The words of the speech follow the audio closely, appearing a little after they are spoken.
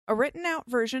A written out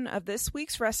version of this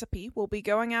week's recipe will be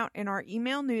going out in our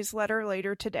email newsletter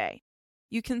later today.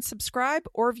 You can subscribe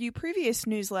or view previous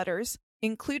newsletters,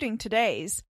 including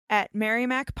today's, at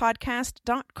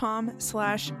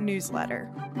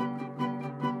marymacpodcast.com/newsletter.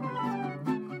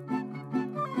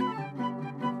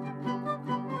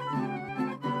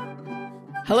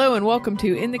 Hello and welcome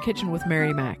to In the Kitchen with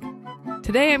Mary Mac.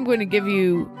 Today I'm going to give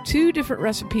you 2 different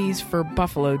recipes for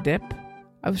buffalo dip.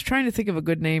 I was trying to think of a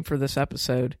good name for this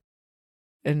episode,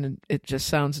 and it just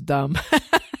sounds dumb.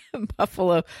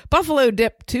 Buffalo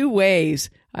dip 2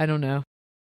 ways. I don't know.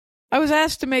 I was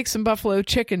asked to make some buffalo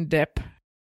chicken dip,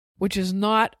 which is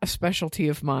not a specialty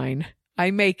of mine. I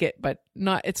make it, but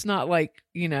it's not like,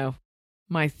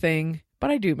 my thing, but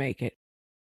I do make it.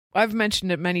 I've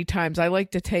mentioned it many times. I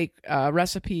like to take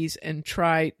recipes and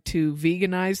try to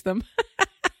veganize them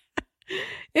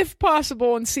if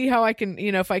possible and see how I can,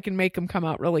 if I can make them come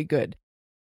out really good.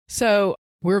 So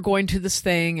we're going to this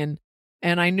thing and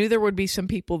I knew there would be some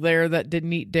people there that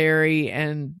didn't eat dairy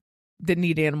and didn't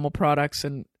eat animal products.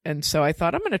 And so I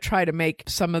thought I'm going to try to make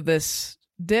some of this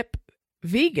dip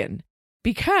vegan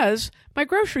because my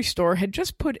grocery store had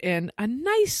just put in a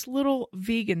nice little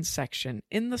vegan section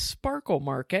in the Sparkle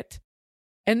Market,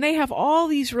 and they have all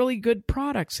these really good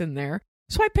products in there.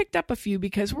 So I picked up a few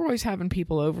because we're always having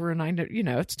people over, and I know,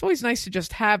 it's always nice to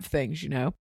just have things,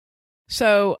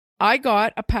 So I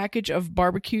got a package of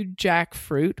barbecued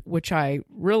jackfruit, which I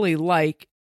really like.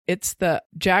 It's the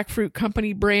Jackfruit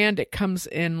Company brand. It comes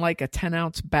in like a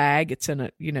 10-ounce bag. It's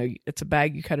in it's a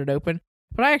bag, you cut it open,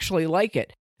 but I actually like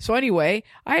it. So anyway,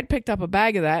 I had picked up a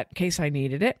bag of that in case I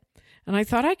needed it, and I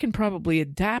thought I can probably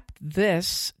adapt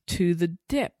this to the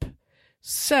dip.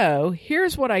 So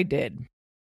here's what I did.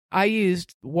 I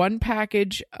used 1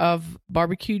 package of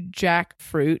barbecued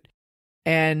jackfruit,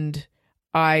 and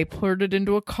I poured it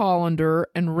into a colander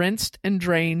and rinsed and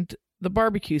drained the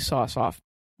barbecue sauce off.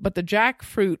 But the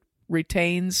jackfruit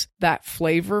retains that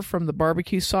flavor from the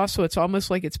barbecue sauce, so it's almost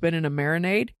like it's been in a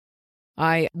marinade.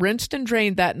 I rinsed and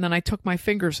drained that, and then I took my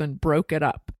fingers and broke it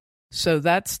up. So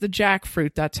that's the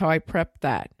jackfruit. That's how I prepped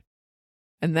that.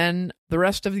 And then the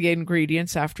rest of the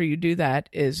ingredients after you do that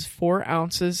is 4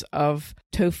 ounces of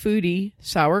Tofutti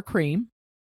sour cream.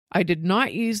 I did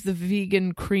not use the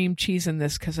vegan cream cheese in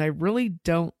this because I really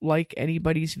don't like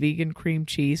anybody's vegan cream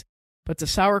cheese, but the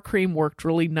sour cream worked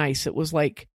really nice. It was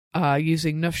like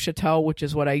using Neufchâtel, which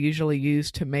is what I usually use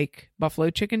to make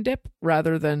buffalo chicken dip,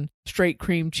 rather than straight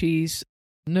cream cheese.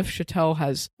 Neufchâtel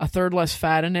has a third less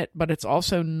fat in it, but it's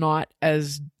also not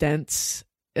as dense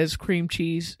as cream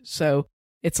cheese, so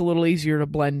it's a little easier to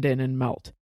blend in and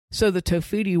melt. So the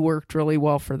Tofutti worked really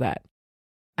well for that.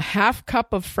 A 1/2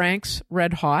 cup of Frank's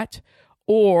Red Hot,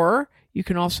 or you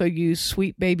can also use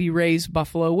Sweet Baby Ray's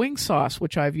buffalo wing sauce,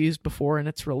 which I've used before, and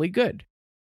it's really good.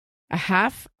 A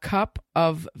 1/2 cup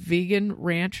of vegan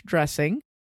ranch dressing,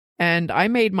 and I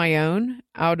made my own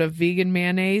out of vegan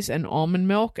mayonnaise and almond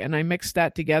milk, and I mixed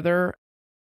that together.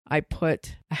 I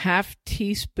put a 1/2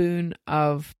 teaspoon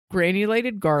of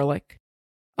granulated garlic,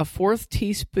 a 1/4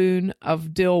 teaspoon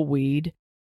of dill weed,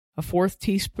 a 1/4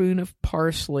 teaspoon of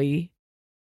parsley,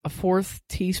 a 1/4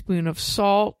 teaspoon of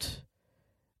salt,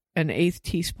 an 1/8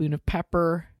 teaspoon of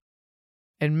pepper,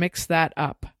 and mix that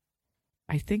up.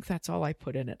 I think that's all I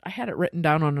put in it. I had it written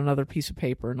down on another piece of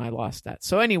paper and I lost that.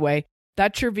 So anyway,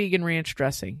 that's your vegan ranch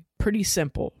dressing. Pretty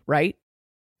simple, right?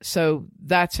 So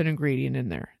that's an ingredient in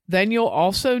there. Then you'll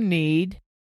also need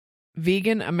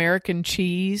vegan American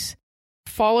cheese.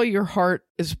 Follow Your Heart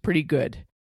is pretty good,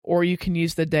 or you can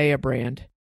use the Daiya brand.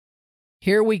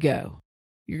 Here we go.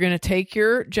 You're going to take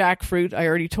your jackfruit. I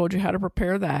already told you how to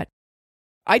prepare that.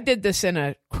 I did this in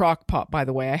a crock pot, by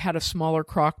the way. I had a smaller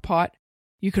crock pot.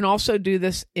 You can also do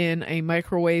this in a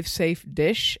microwave-safe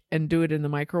dish and do it in the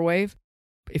microwave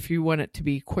if you want it to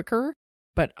be quicker.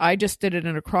 But I just did it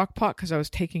in a crock pot because I was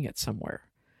taking it somewhere.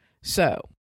 So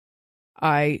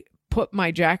I put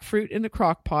my jackfruit in the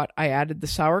crock pot. I added the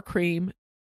sour cream,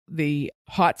 the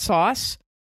hot sauce,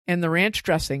 and the ranch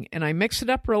dressing, and I mixed it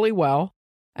up really well.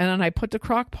 And then I put the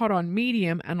crock pot on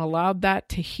medium and allowed that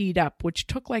to heat up, which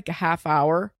took like a 1/2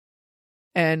 hour.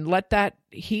 And let that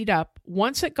heat up.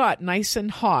 Once it got nice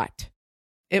and hot,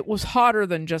 it was hotter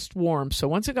than just warm. So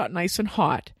once it got nice and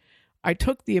hot, I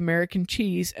took the American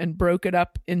cheese and broke it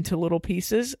up into little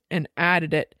pieces and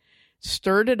added it,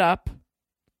 stirred it up,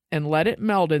 and let it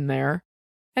melt in there.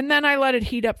 And then I let it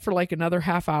heat up for like another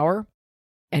 1/2 hour,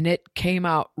 and it came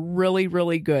out really,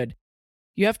 really good.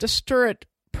 You have to stir it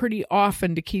pretty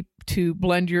often to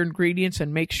blend your ingredients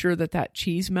and make sure that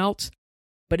cheese melts.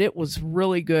 But it was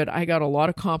really good. I got a lot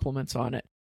of compliments on it.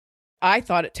 I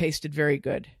thought it tasted very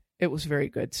good. It was very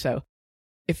good. So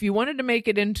If you wanted to make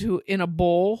it in a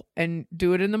bowl and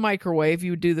do it in the microwave,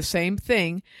 you would do the same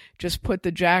thing. Just put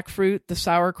the jackfruit, the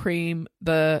sour cream,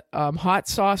 the hot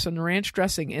sauce, and the ranch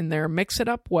dressing in there. Mix it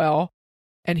up well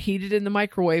and heat it in the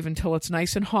microwave until it's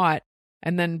nice and hot.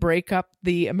 And then break up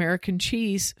the American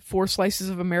cheese, 4 slices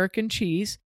of American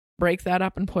cheese. Break that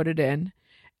up and put it in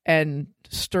and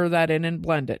stir that in and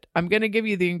blend it. I'm going to give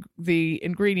you the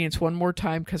ingredients one more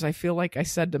time because I feel like I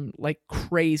said them like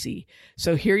crazy.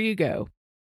 So here you go.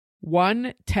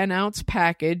 1 10-ounce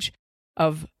package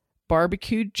of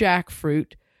barbecued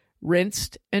jackfruit,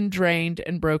 rinsed and drained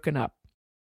and broken up.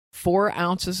 4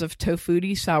 ounces of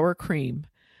Tofutti sour cream.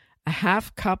 A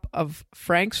half cup of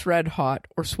Frank's Red Hot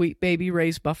or Sweet Baby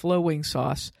Ray's buffalo wing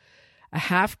sauce. A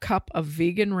half cup of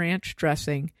vegan ranch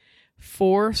dressing.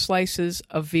 4 slices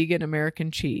of vegan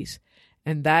American cheese.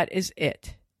 And that is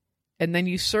it. And then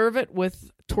you serve it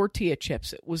with tortilla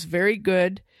chips. It was very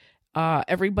good.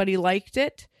 Everybody liked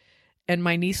it. And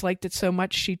my niece liked it so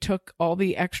much, she took all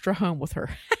the extra home with her.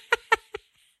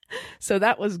 So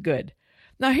that was good.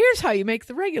 Now, here's how you make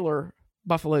the regular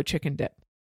buffalo chicken dip.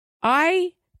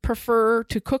 I prefer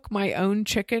to cook my own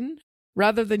chicken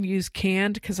rather than use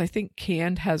canned because I think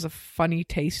canned has a funny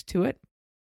taste to it.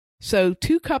 So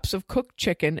 2 cups of cooked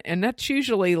chicken, and that's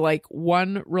usually like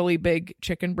 1 really big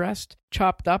chicken breast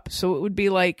chopped up. So it would be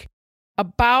like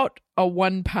about a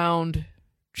 1 pound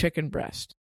chicken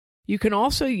breast. You can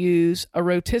also use a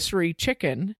rotisserie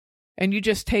chicken, and you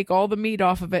just take all the meat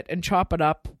off of it and chop it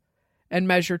up and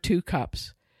measure 2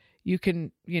 cups. You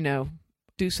can,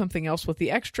 do something else with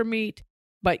the extra meat,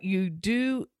 but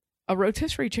a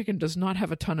rotisserie chicken does not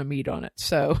have a ton of meat on it.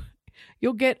 So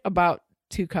you'll get about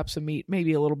 2 cups of meat,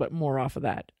 maybe a little bit more off of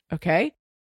that. Okay.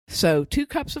 So 2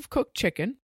 cups of cooked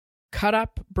chicken, cut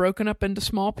up, broken up into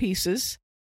small pieces,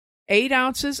 8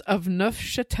 ounces of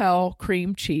Neufchâtel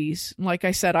cream cheese. Like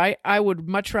I said, I would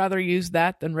much rather use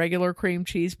that than regular cream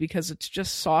cheese because it's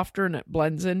just softer and it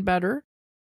blends in better.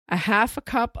 A half a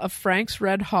cup of Frank's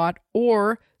Red Hot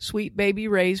or Sweet Baby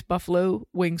Ray's buffalo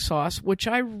wing sauce, which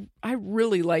I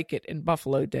really like it in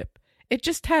buffalo dip. It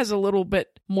just has a little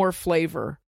bit more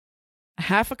flavor. A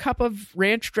half a cup of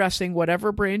ranch dressing,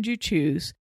 whatever brand you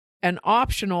choose, and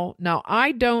optional. Now,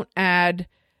 I don't add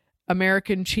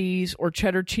American cheese or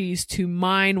cheddar cheese to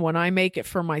mine when I make it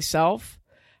for myself.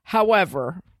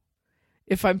 However,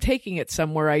 if I'm taking it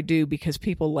somewhere, I do because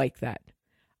people like that.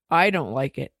 I don't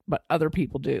like it, but other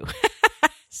people do.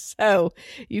 So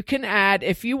you can add,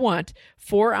 if you want,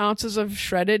 4 ounces of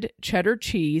shredded cheddar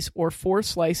cheese or 4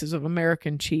 slices of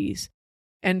American cheese.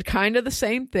 And kind of the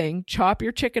same thing, chop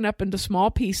your chicken up into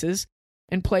small pieces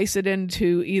and place it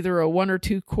into either a 1 or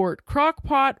 2 quart crock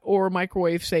pot or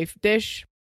microwave safe dish.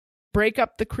 Break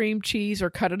up the cream cheese or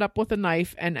cut it up with a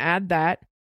knife and add that.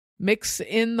 Mix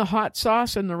in the hot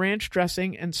sauce and the ranch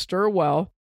dressing and stir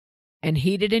well. And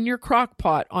heat it in your crock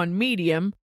pot on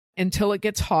medium until it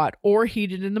gets hot, or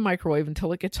heat it in the microwave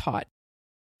until it gets hot.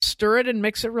 Stir it and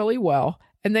mix it really well.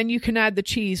 And then you can add the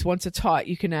cheese. Once it's hot,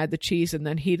 you can add the cheese and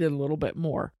then heat it a little bit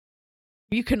more.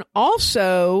 You can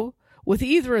also, with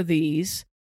either of these,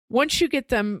 once you get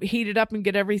them heated up and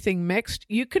get everything mixed,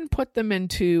 you can put them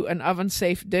into an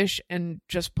oven-safe dish and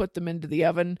just put them into the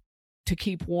oven to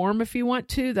keep warm if you want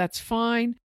to. That's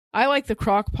fine. I like the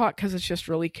crock pot because it's just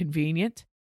really convenient.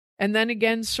 And then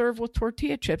again, serve with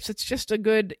tortilla chips. It's just a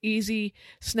good, easy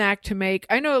snack to make.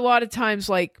 I know a lot of times,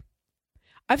 like,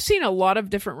 I've seen a lot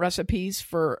of different recipes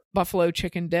for buffalo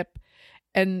chicken dip,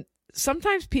 and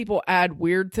sometimes people add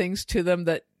weird things to them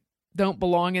that don't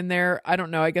belong in there. I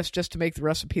don't know, I guess just to make the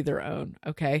recipe their own,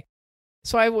 okay?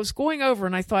 So I was going over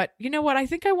and I thought, you know what, I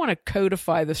think I want to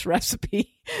codify this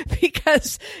recipe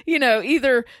because,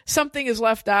 either something is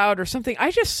left out or something. I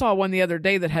just saw one the other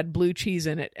day that had blue cheese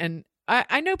in it, and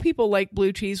I know people like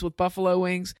blue cheese with buffalo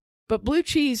wings, but blue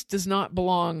cheese does not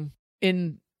belong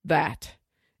in that.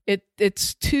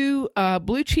 It's too,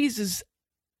 blue cheese is,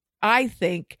 I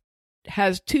think,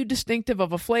 has too distinctive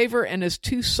of a flavor and is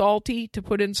too salty to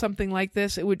put in something like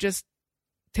this. It would just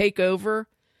take over.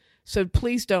 So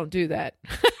please don't do that.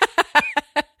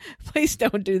 Please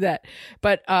don't do that.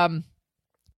 But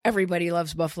everybody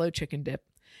loves buffalo chicken dip.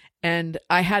 And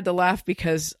I had to laugh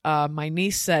because my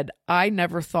niece said, I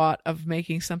never thought of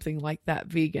making something like that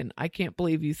vegan. I can't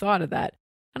believe you thought of that.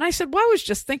 And I said, well, I was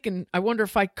just thinking, I wonder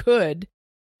if I could.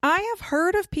 I have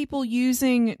heard of people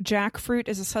using jackfruit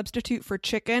as a substitute for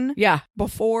chicken. Yeah.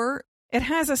 Before. It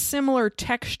has a similar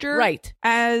texture. Right.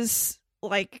 As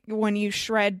like when you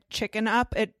shred chicken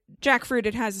up. Jackfruit,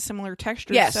 it has a similar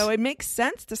texture. Yes. So it makes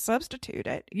sense to substitute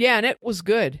it. Yeah, and it was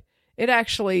good.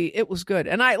 It was good.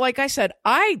 And I like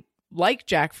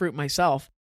jackfruit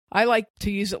myself. I like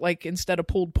to use it like instead of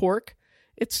pulled pork.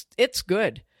 It's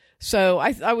good. So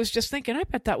I was just thinking, I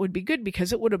bet that would be good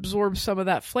because it would absorb some of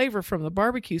that flavor from the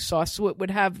barbecue sauce. So it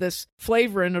would have this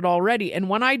flavor in it already. And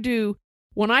when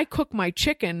I cook my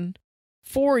chicken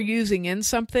for using in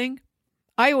something,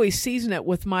 I always season it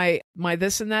with my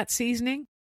this and that seasoning.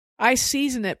 I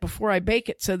season it before I bake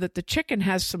it so that the chicken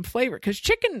has some flavor. Because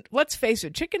chicken, let's face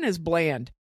it, chicken is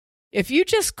bland. If you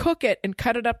just cook it and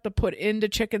cut it up to put into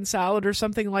chicken salad or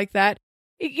something like that,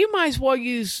 you might as well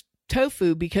use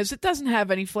tofu because it doesn't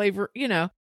have any flavor,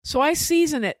 So I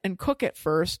season it and cook it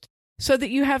first so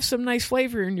that you have some nice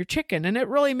flavor in your chicken. And it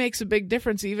really makes a big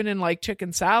difference even in like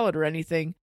chicken salad or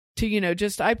anything to,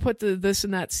 just I put this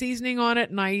and that seasoning on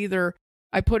it and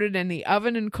I put it in the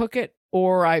oven and cook it,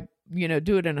 or I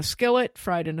do it in a skillet,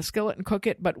 fried in a skillet and cook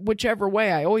it. But whichever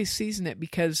way, I always season it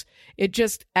because it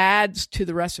just adds to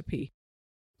the recipe.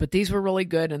 But these were really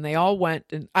good, and they all went.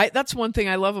 And that's one thing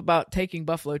I love about taking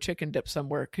buffalo chicken dip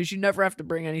somewhere, because you never have to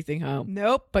bring anything home.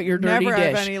 Nope. But your dirty never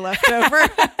dish. Have any left over.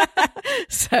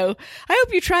 So I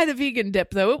hope you try the vegan dip,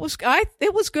 though. It was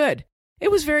good.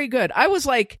 It was very good. I was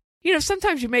like,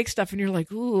 sometimes you make stuff and you're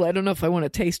like, ooh, I don't know if I want to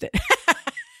taste it.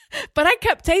 But I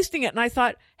kept tasting it, and I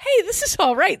thought, hey, this is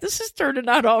all right. This is turning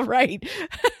out all right.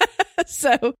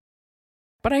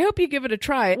 But I hope you give it a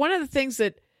try. One of the things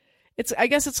that I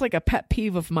guess it's like a pet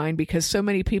peeve of mine, because so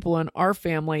many people in our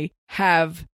family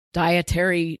have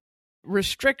dietary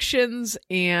restrictions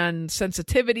and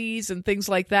sensitivities and things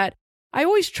like that. I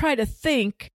always try to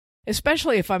think,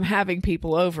 especially if I'm having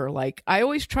people over, like I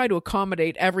always try to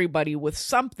accommodate everybody with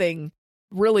something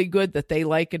really good that they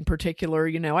like in particular.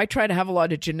 I try to have a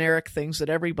lot of generic things that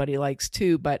everybody likes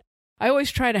too, but I always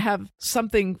try to have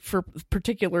something for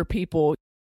particular people.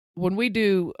 When we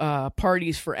do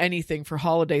parties for anything, for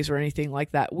holidays or anything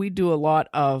like that, we do a lot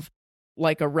of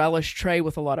like a relish tray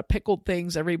with a lot of pickled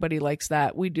things. Everybody likes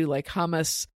that. We do like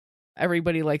hummus.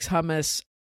 Everybody likes hummus.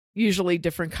 Usually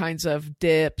different kinds of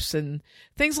dips and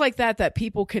things like that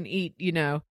people can eat,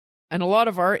 And a lot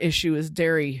of our issue is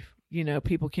dairy.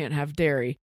 People can't have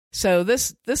dairy. So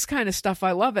this kind of stuff,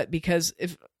 I love it because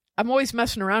if I'm always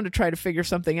messing around to try to figure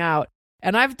something out.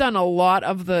 And I've done a lot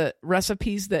of the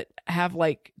recipes that have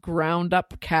like ground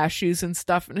up cashews and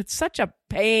stuff, and it's such a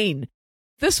pain.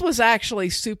 This was actually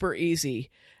super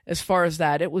easy as far as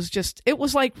that. It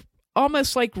was like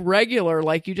almost like regular,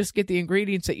 like you just get the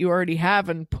ingredients that you already have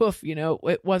and poof,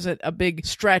 it wasn't a big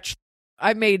stretch.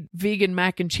 I made vegan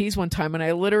mac and cheese one time, and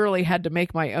I literally had to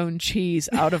make my own cheese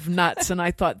out of nuts. And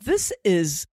I thought, this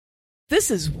is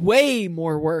way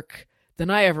more work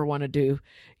than I ever want to do,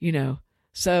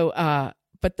 So,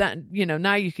 but then,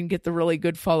 now you can get the really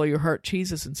good follow your heart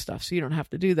cheeses and stuff. So you don't have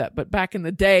to do that. But back in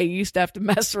the day, you used to have to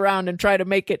mess around and try to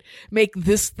make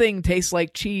this thing taste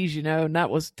like cheese, and that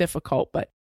was difficult.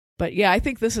 But yeah, I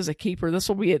think this is a keeper. This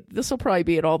will probably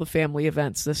be at all the family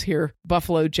events, this here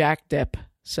Buffalo Jack dip.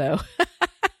 So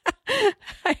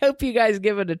I hope you guys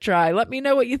give it a try. Let me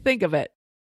know what you think of it.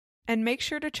 And make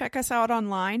sure to check us out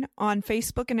online on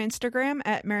Facebook and Instagram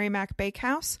at Mary Mac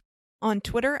Bakehouse, on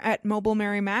Twitter at Mobile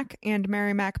Mary Mac and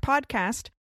Mary Mac Podcast,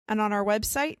 and on our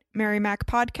website,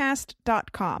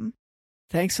 marymacpodcast.com.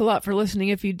 Thanks a lot for listening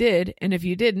if you did, and if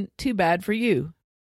you didn't, too bad for you.